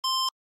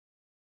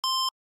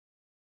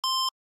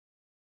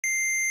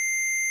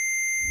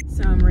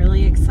So I'm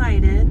really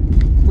excited.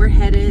 We're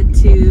headed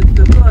to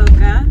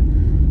Fukuoka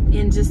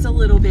in just a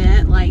little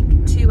bit, like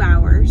 2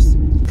 hours.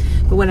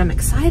 But what I'm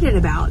excited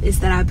about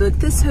is that I booked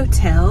this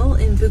hotel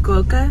in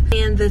Fukuoka,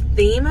 and the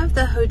theme of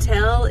the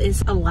hotel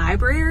is a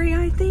library,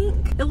 I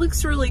think. It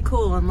looks really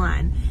cool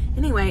online.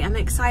 Anyway, I'm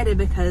excited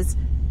because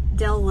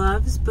Dell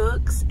loves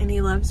books and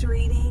he loves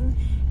reading,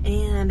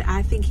 and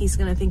I think he's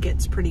gonna think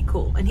it's pretty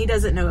cool. And he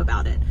doesn't know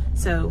about it,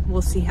 so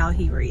we'll see how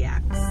he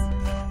reacts.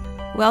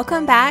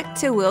 Welcome back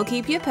to We'll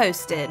Keep You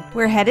Posted.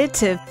 We're headed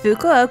to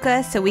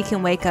Fukuoka so we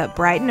can wake up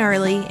bright and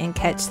early and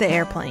catch the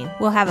airplane.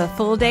 We'll have a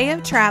full day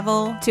of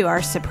travel to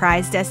our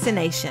surprise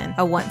destination,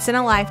 a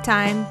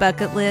once-in-a-lifetime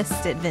bucket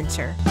list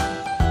adventure.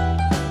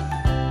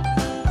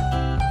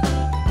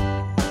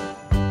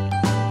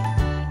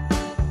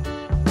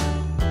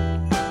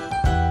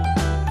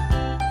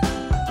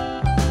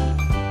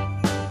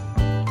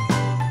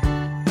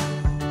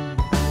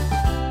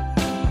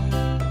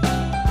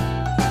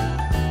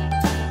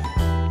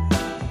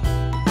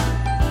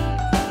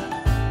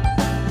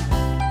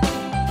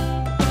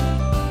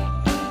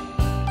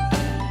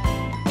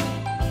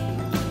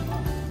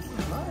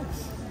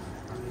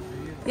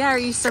 Yeah, are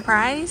you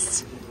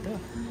surprised? Yeah.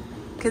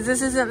 Because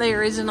this isn't the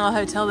original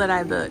hotel that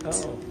I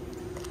booked. Oh.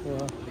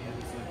 Well,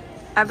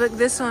 I booked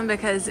this one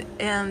because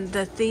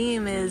the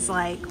theme is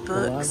like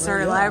books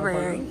or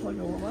library. Like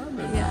a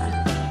library.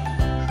 Yeah.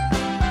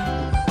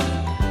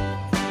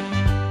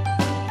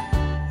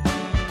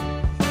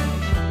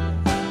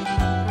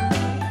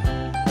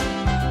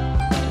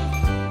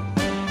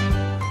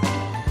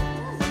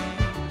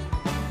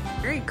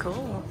 Very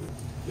cool.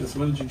 Yes,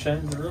 when did you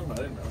change the room? I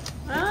didn't know.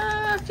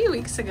 A few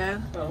weeks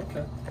ago. Oh,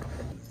 okay.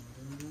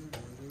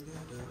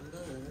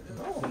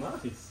 Oh,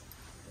 nice.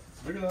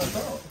 It's bigger than I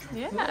thought.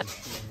 Yeah.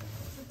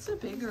 It's a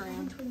big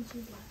room.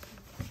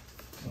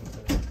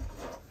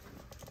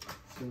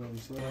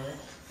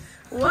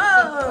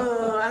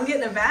 Whoa! I'm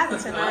getting a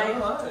bath tonight.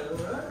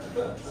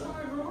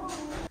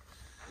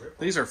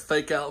 These are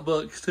fake out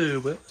books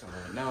too, but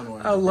No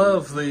one I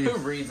love the. Who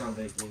reads on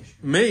vacation?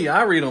 Me,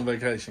 I read on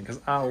vacation because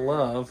I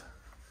love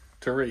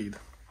to read.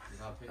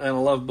 And I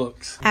love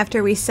books.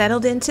 After we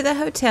settled into the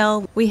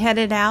hotel, we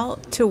headed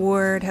out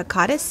toward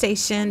Hakata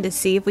Station to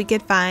see if we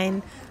could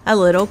find a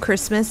little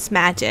Christmas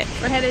magic.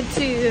 We're headed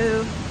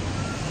to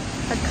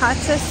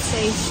Hakata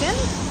Station.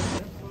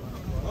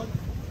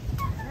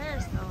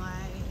 There's the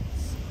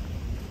lights.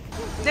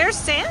 There's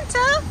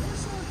Santa.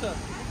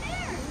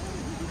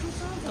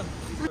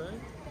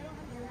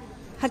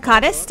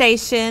 Hakata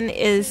Station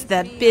is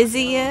the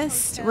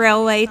busiest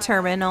railway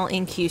terminal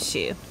in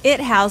Kyushu. It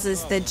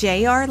houses the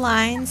JR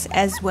lines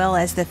as well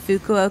as the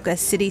Fukuoka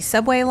City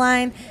Subway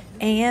line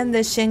and the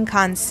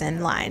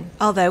Shinkansen line.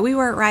 Although we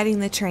weren't riding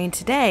the train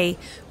today,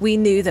 we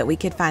knew that we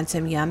could find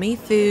some yummy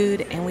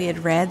food, and we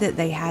had read that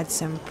they had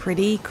some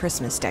pretty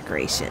Christmas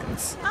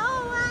decorations.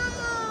 Oh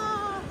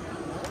wow!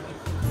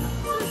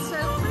 This is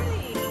so pretty.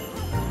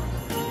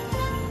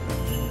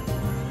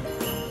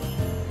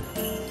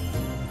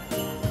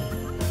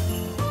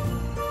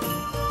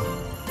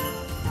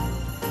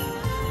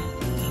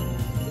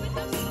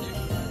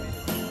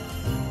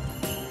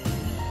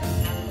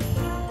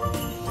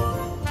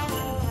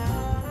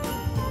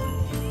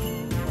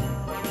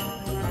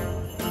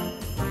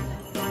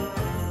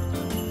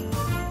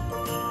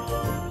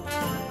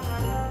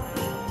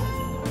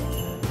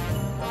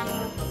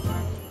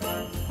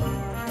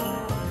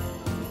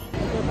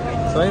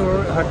 So anyway,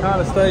 we're at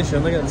Hakata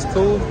Station. Look at this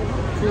cool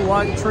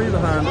white tree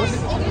behind us.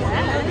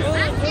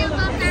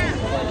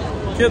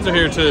 Kids are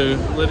here too.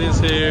 Lydia's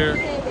here.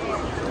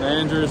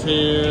 Andrew's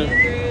here.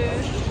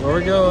 Where are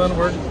we going?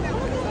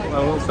 I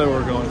won't say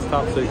where we're going. It's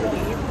top secret.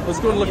 Let's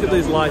go and look at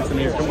these lights in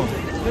here. Come on.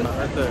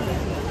 Right there.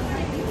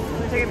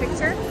 Want to take a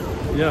picture?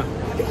 Yeah.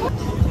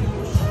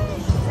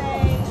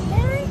 Say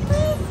Merry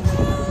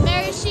Christmas!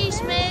 Merry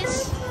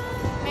Christmas!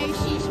 Merry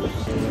Christmas!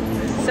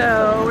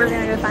 So we're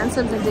gonna go find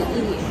something to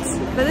eat.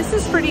 But this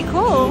is pretty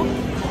cool.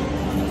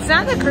 It's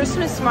not the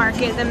Christmas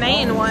market, the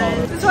main one.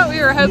 This is what we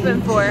were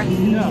hoping for.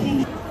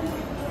 Yeah.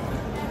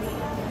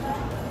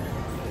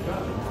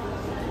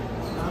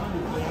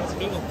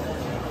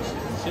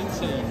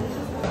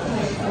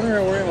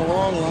 We're in a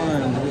long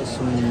line to get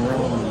some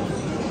ramen.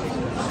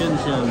 Chin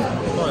Chin.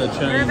 Probably a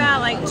chain. We're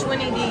about like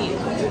 20 deep.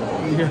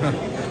 Yeah.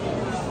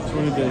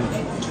 20 deep.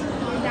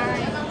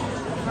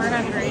 We're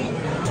hungry.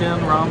 Chin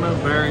ramen,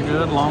 very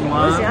good. Long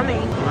line. It was yummy.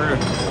 We're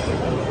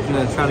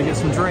gonna try to get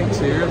some drinks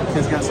here. The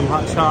kids got some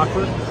hot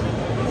chocolate.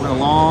 We're in a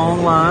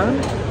long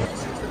line.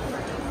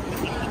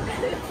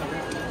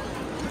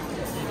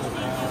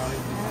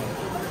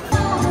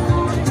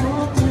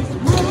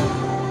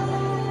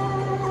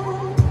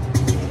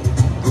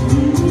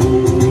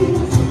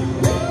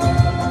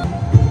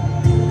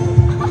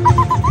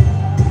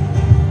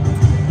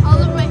 All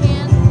over my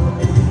hand.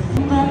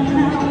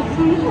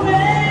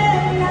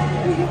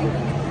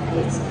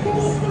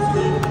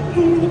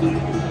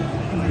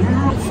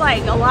 It's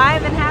like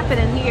alive and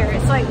happening here.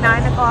 It's like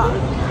 9 o'clock.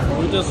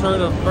 We just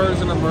heard a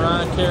version of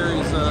Mariah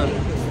Carey's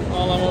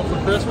All I Want for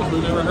Christmas.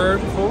 We've never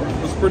heard before.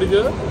 It was pretty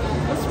good.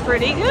 It's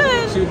pretty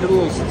good. She did a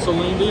little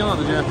Celine Dion,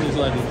 the Japanese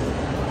lady.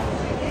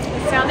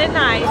 It sounded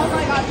nice. Oh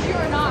my gosh, you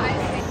are not.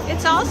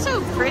 It's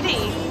also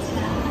pretty.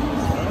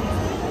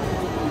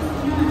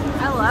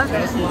 I love it.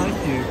 Just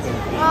like you.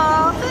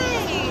 Oh,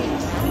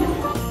 thanks.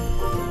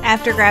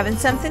 After grabbing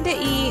something to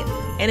eat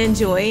and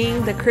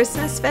enjoying the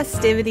Christmas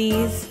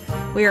festivities,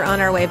 we are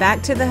on our way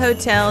back to the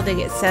hotel to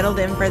get settled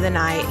in for the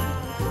night.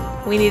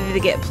 We needed to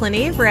get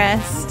plenty of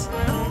rest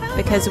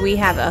because we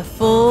have a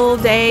full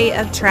day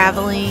of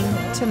traveling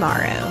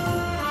tomorrow.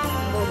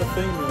 It's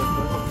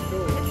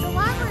It's a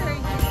library.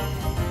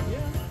 Yeah,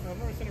 I've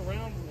never seen a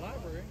round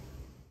library.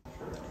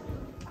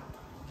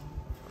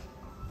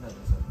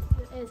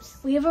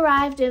 We have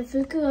arrived in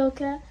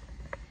Fukuoka,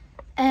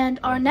 and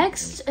our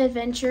next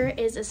adventure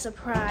is a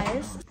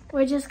surprise.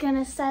 We're just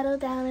gonna settle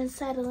down and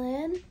settle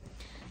in,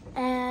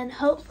 and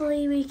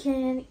hopefully we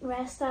can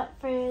rest up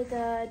for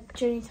the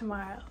journey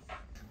tomorrow.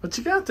 What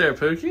you got there,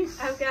 Pookie?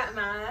 I've got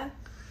my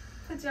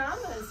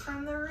pajamas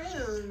from the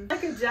room.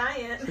 Like a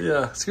giant.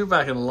 Yeah, scoot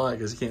back in the light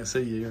because you can't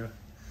see you.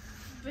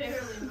 Barely.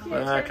 You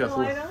Back can't turn up the a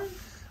light little. on?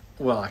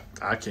 Well,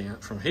 I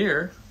can't from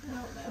here. I don't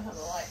know how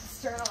the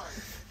lights turn on.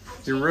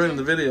 You're ruining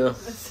the video.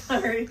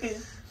 Sorry.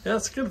 Yeah,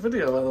 it's a good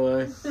video, by the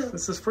way.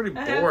 This is pretty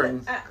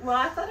boring. Well,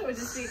 I thought it would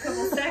just be a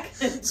couple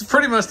seconds. It's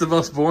pretty much the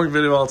most boring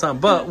video of all time.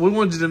 But we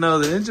wanted you to know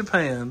that in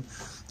Japan,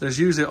 there's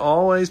usually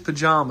always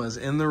pajamas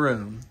in the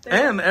room.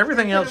 And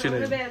everything else you Put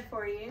 'em on the need. bed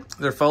for you.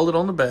 They're folded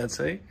on the bed,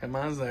 see? And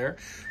mine's there.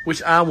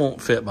 Which I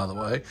won't fit, by the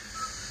way.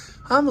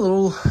 I'm a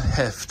little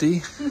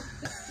hefty.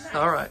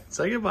 All right,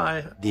 say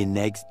goodbye. The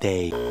next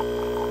day.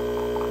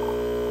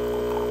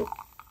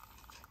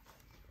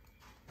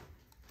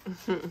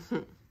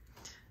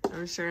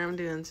 I'm sure I'm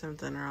doing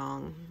something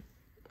wrong.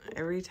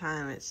 Every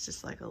time it's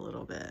just like a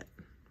little bit.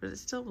 But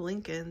it's still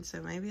blinking,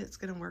 so maybe it's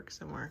going to work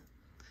somewhere.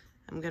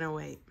 I'm going to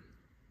wait.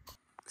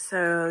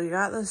 So you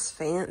got this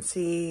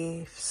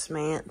fancy,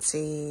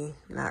 smancy,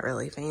 not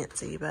really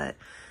fancy, but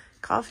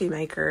coffee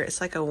maker.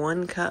 It's like a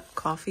 1-cup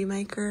coffee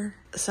maker.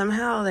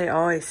 Somehow they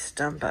always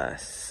stump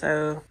us.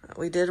 So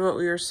we did what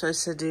we were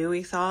supposed to do,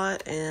 we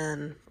thought,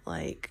 and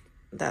like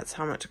that's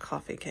how much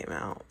coffee came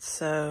out.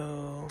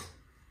 So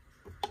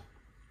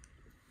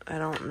I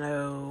don't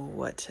know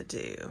what to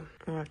do.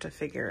 I'll have to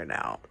figure it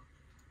out.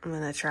 I'm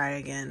gonna try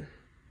again.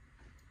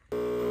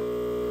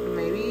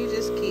 Maybe you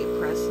just keep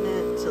pressing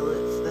it till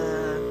it's the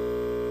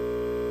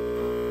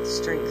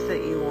strength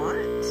that you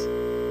want.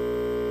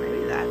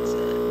 Maybe that's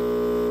it.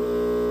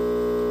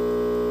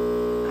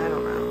 I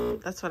don't know.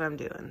 That's what I'm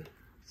doing.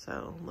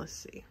 So let's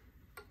see.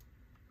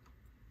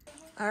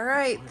 All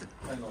right.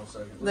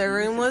 The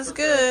room was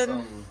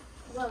good.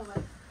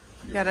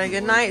 Got a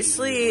good night's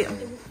sleep.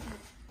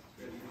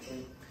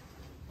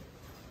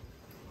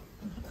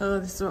 Oh,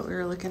 this is what we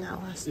were looking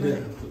at last night. Yeah,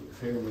 the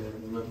pyramid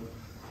in the middle.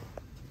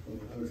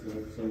 For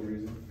some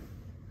reason.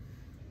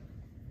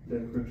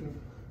 Decorative.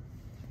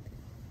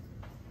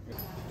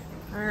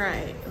 All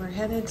right, we're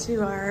headed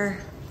to our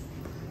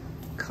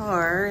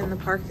car in the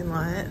parking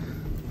lot.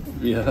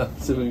 Yeah,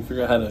 see if we can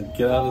figure out how to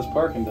get out of this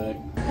parking deck.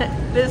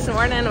 This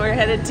morning we're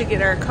headed to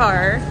get our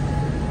car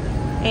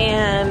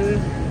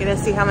and gonna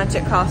see how much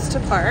it costs to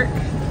park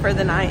for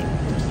the night.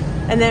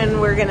 And then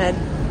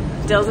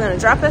Dale's gonna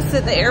drop us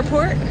at the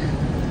airport,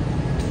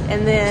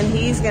 and then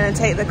he's gonna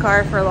take the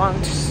car for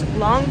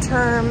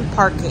long-term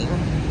parking.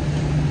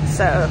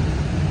 So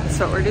that's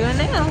what we're doing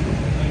now.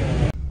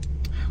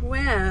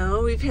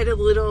 Well, we've hit a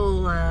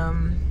little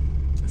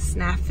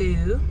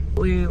snafu.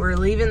 We were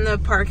leaving the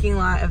parking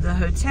lot of the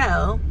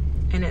hotel,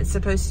 and it's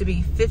supposed to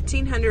be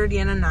 1,500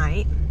 yen a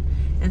night.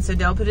 And so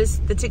Dale put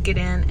the ticket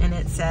in, and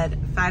it said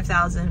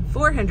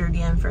 5,400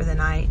 yen for the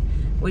night,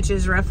 which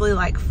is roughly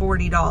like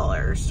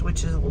 $40,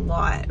 which is a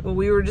lot. Well,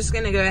 we were just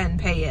gonna go ahead and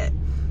pay it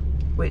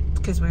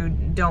because we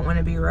don't want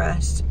to be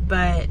rushed,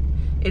 but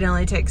it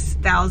only takes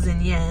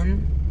 1,000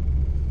 yen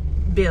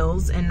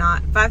bills and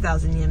not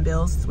 5,000 yen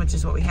bills, which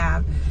is what we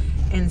have.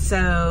 And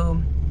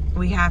so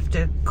we had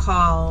to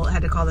call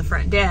the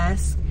front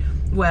desk.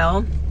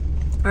 Well,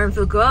 we're in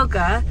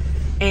Fukuoka,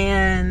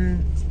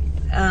 and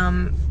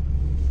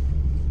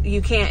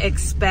you can't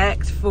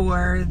expect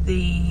for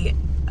the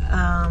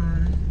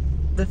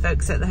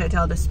folks at the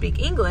hotel to speak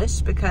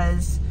English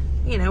because,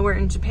 you know, we're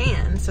in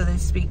Japan, so they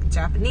speak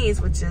Japanese,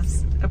 which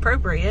is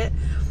appropriate.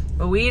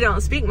 But we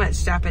don't speak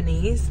much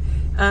Japanese.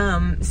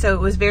 So it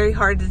was very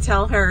hard to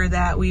tell her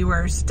that we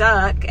were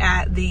stuck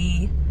at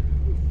the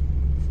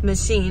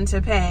machine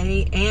to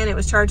pay, and it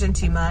was charging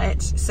too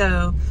much.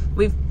 So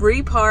we've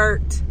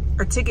reparked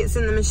our tickets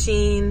in the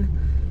machine,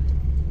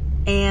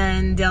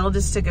 and Dale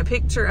just took a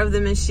picture of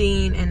the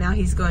machine, and now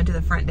he's going to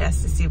the front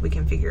desk to see if we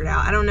can figure it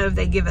out. I don't know if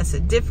they give us a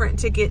different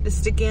ticket to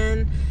stick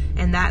in,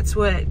 and that's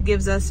what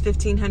gives us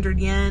 1,500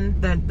 yen,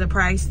 the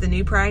price, the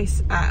new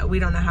price. We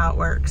don't know how it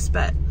works,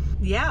 but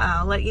yeah,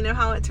 I'll let you know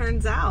how it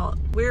turns out.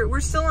 We're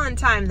still on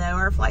time though.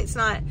 Our flight's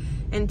not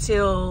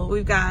until,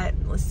 we've got,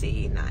 let's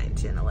see, 9,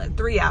 10, 11,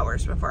 3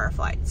 hours before our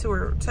flight. So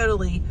we're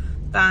totally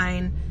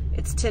fine.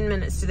 It's 10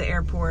 minutes to the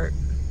airport.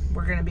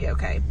 we're gonna be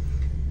okay.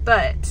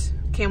 But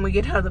can we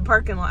get out of the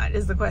parking lot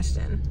is the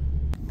question.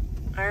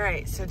 All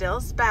right, so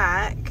Dale's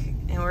back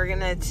and we're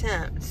gonna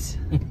attempt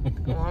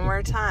one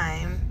more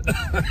time.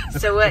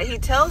 So what he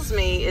tells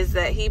me is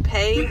that he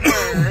paid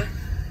her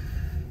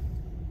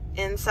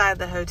inside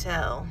the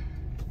hotel.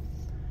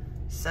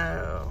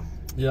 So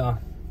yeah,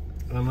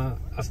 and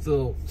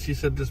she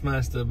said just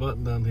mash the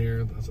button down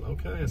here. I said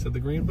okay. I said the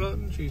green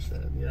button. She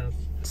said yes.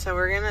 So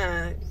we're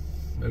gonna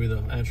maybe the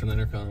answer the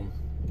intercom.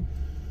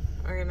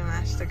 We're gonna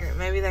mash the green.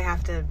 Maybe they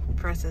have to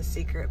press a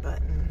secret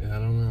button. Yeah, I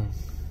don't know.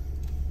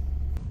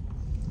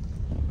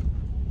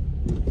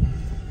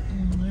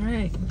 All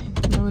right,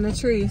 knowing the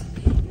truth.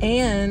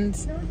 And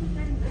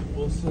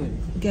we'll see.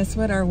 Guess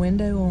what? Our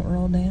window won't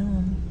roll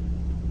down.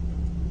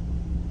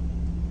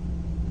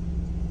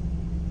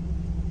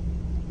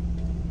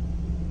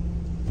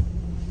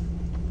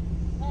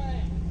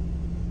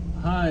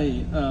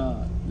 Hi,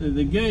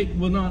 the gate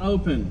will not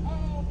open.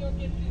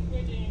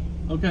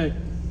 Okay.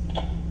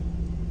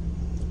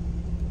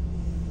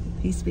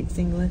 He speaks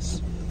English.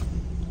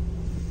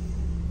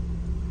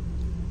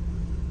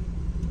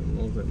 I don't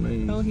know what that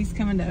means. Oh, he's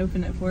coming to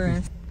open it for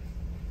us.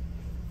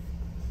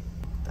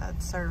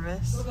 That's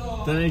service.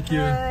 Thank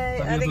you.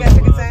 Hi, arigatou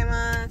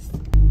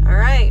gozaimasu. All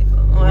right,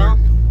 well,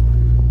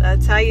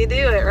 that's how you do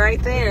it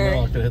right there.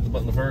 Well, I could have hit the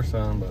button the first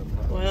time, but it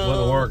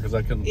wouldn't work because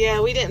I couldn't.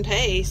 Yeah, we didn't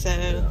pay, so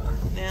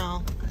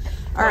now.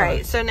 All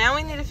right, so now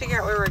we need to figure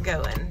out where we're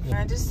going. Can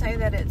I just say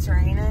that it's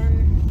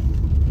raining?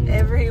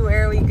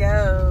 Everywhere we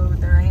go,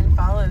 the rain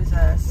follows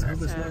us. So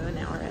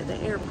now we're at the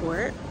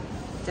airport.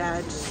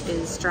 Dad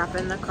is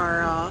dropping the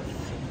car off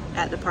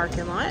at the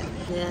parking lot.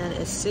 Then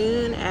as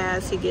soon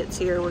as he gets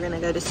here, we're gonna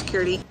go to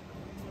security.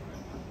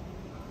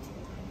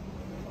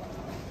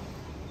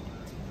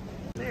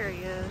 There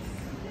he is.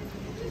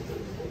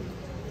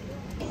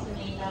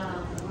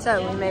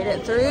 So we made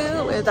it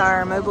through with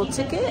our mobile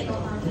ticket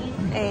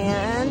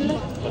and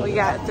we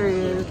got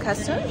through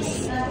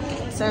customs.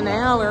 So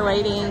now we're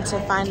waiting to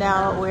find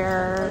out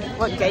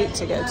what gate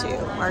to go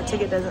to. Our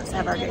ticket doesn't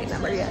have our gate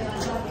number yet.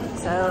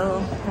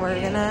 So we're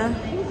gonna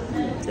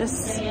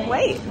just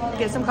wait,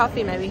 get some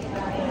coffee maybe.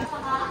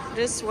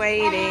 Just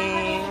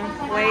waiting.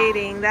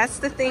 That's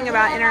the thing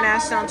about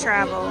international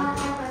travel.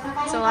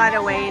 It's a lot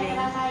of waiting.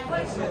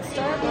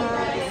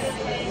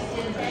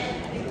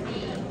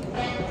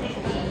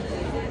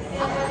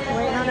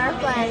 Waiting on our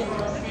flight.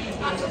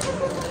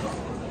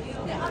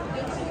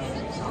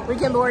 We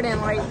can board in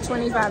like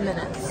 25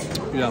 minutes.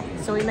 Yeah.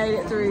 So we made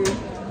it through.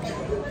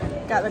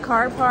 Got the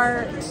car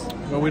parked.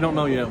 Well, we don't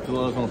know yet if they'll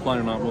let us on the plane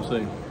or not. We'll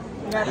see.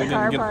 We got the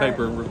car get a parked.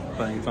 paper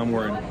thing, so I'm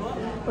worried.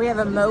 We have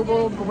a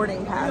mobile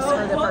boarding pass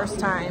for the first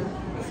time.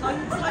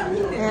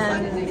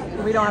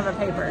 And we don't have a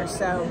paper,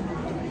 so,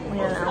 you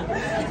know.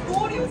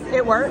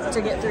 It worked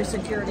to get through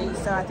security,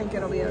 so I think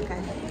it'll be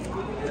okay.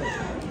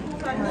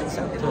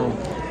 So,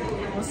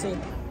 we'll see.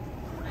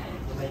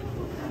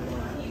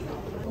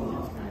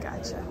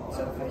 Gotcha.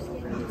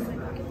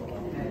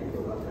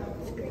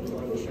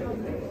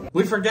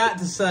 We forgot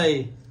to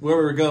say where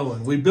we were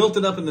going. We built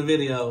it up in the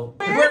video.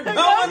 We're going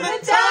to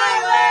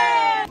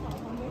Thailand!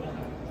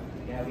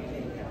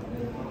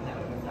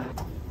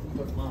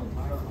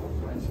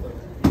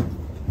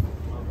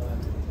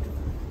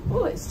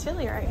 Ooh, it's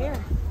chilly right here.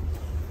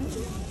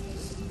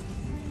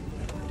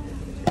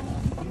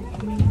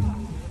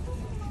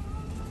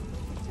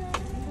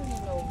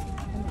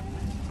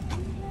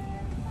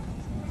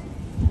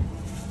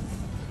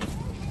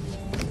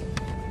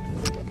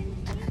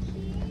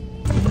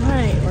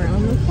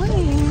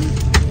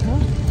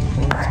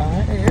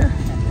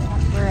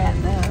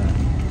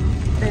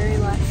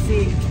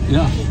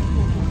 Yeah.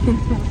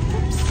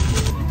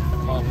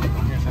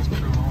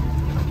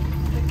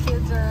 The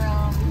kids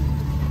are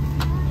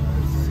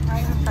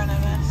right in front of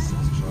us.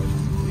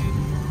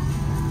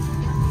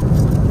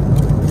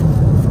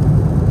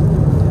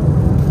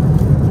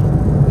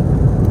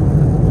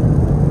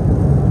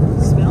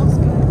 Smells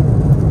good.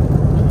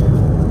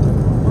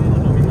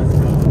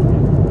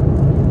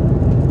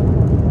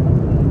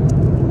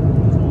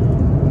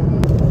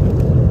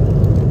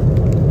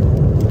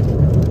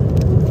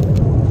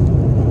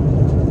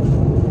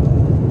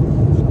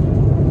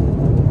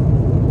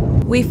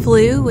 We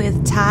flew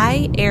with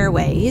Thai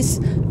Airways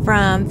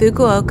from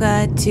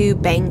Fukuoka to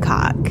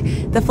Bangkok.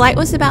 The flight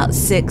was about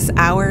 6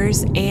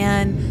 hours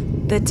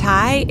and the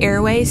Thai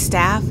Airways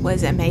staff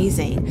was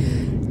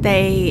amazing.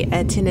 They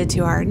attended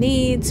to our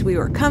needs, we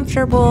were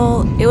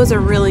comfortable. It was a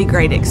really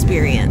great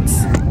experience.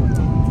 It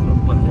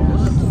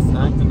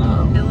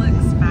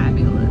looks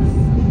fabulous.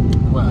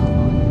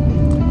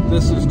 Wow.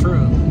 This is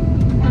true.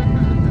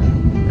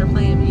 They're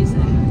playing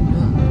music.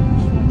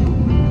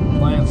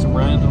 Playing some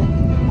random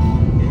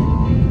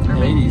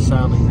 80s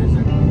sounding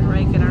music. We're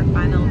making our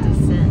final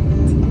descent.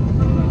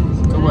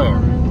 To where?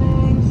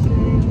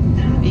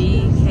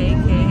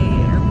 BKK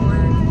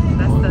Airport.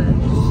 That's the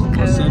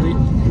code. City?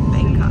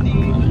 Bangkok. And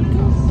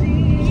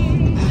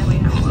then we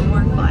have one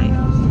more flight.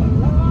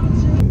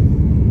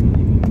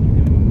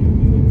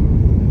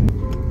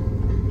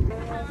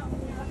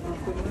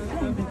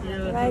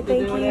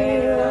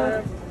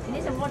 You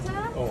need some water?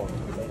 Oh.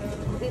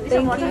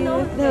 Thank you.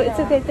 No, it's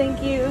okay.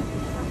 Thank you.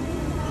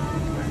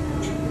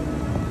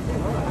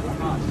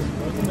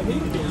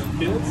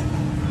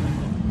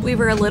 We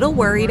were a little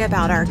worried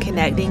about our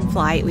connecting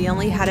flight. We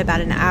only had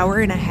about an hour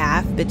and a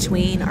half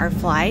between our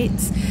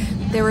flights.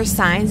 There were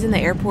signs in the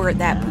airport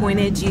that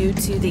pointed you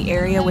to the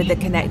area with the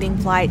connecting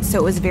flight, so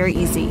it was very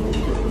easy. All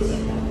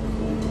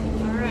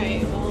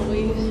right, well,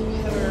 we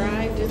have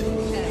arrived at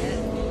Phuket.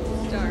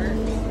 Start.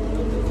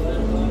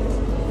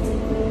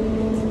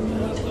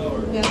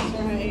 That's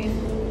right.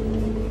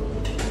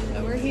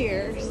 But we're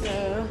here,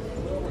 so.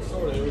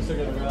 We still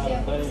got to ride a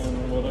van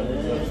and whatever,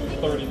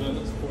 30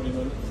 minutes, 40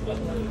 minutes.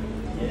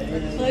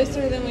 We're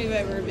closer than we've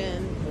ever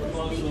been.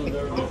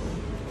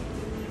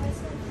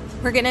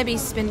 We're going to be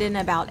spending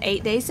about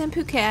 8 days in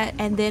Phuket,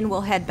 and then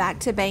we'll head back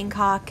to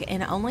Bangkok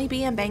and only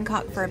be in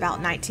Bangkok for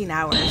about 19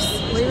 hours.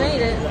 We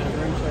made it.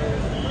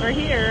 We're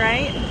here,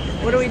 right?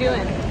 What are we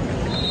doing?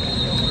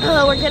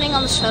 We're getting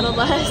on the shuttle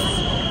bus.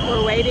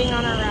 We're waiting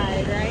on our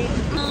ride, right?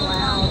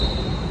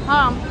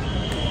 Wow.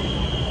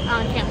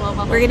 I can't blow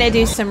up. We're going to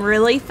do some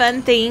really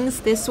fun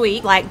things this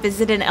week, like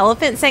visit an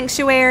elephant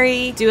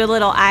sanctuary, do a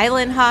little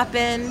island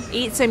hopping,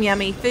 eat some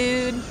yummy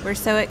food. We're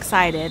so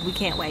excited. We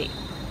can't wait.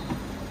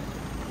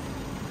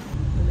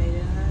 We made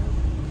it in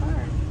our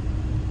car.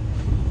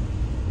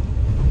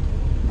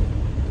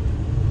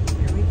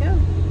 Here we go.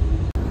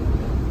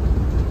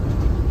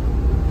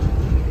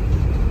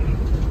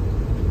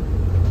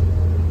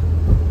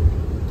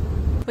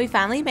 We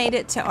finally made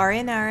it to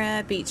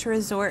Arinara Beach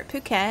Resort,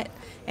 Phuket,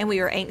 and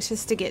we were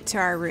anxious to get to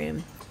our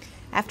room.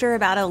 After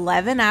about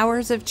 11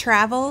 hours of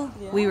travel,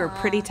 we were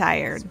pretty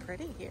tired. It's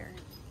pretty here.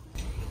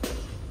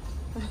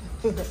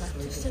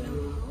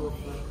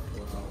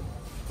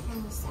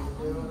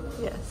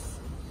 Yes.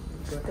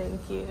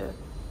 Thank you.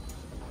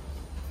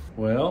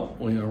 Well,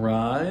 we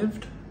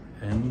arrived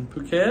in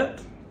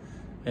Phuket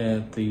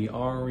at the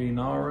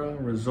Arinara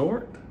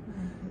Resort,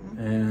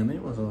 and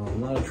it was a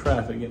lot of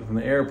traffic getting from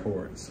the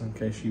airports. In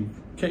case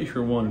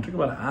you're wondering, it took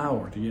about an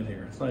hour to get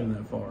here. It's not even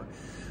that far,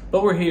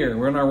 but we're here.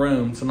 We're in our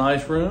room. It's a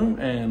nice room,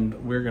 and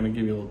we're going to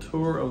give you a little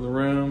tour of the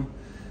room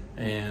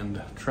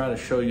and try to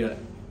show you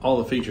all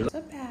the features.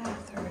 The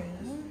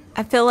bathroom.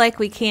 I feel like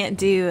we can't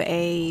do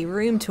a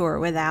room tour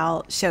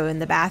without showing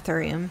the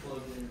bathroom.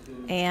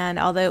 And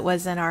although it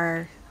wasn't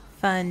our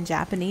fun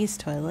Japanese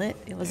toilet,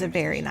 it was a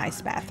very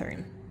nice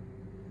bathroom.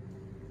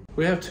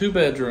 We have 2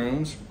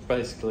 bedrooms,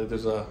 basically.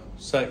 There's a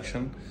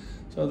section.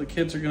 So the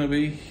kids are going to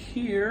be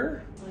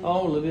here.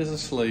 Oh, Lydia's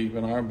asleep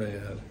in our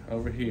bed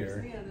over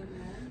here.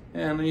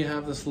 And then you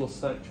have this little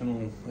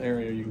section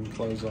area you can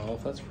close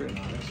off. That's pretty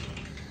nice.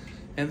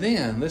 And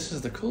then, this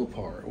is the cool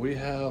part. We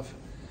have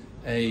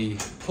a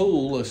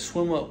pool, a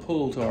swim-up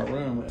pool to our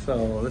room.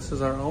 So this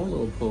is our own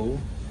little pool.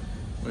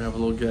 We have a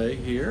little gate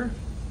here.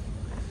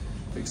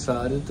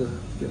 Excited to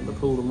get in the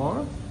pool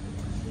tomorrow,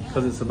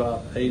 because it's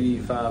about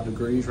 85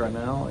 degrees right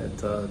now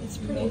at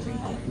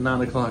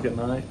 9 o'clock at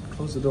night.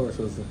 Close the door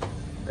so the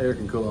air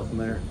can cool off in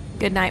there.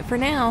 Good night for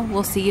now.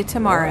 We'll see you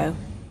tomorrow.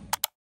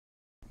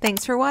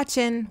 Thanks for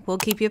watching. We'll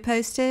keep you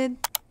posted.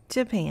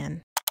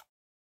 Japan.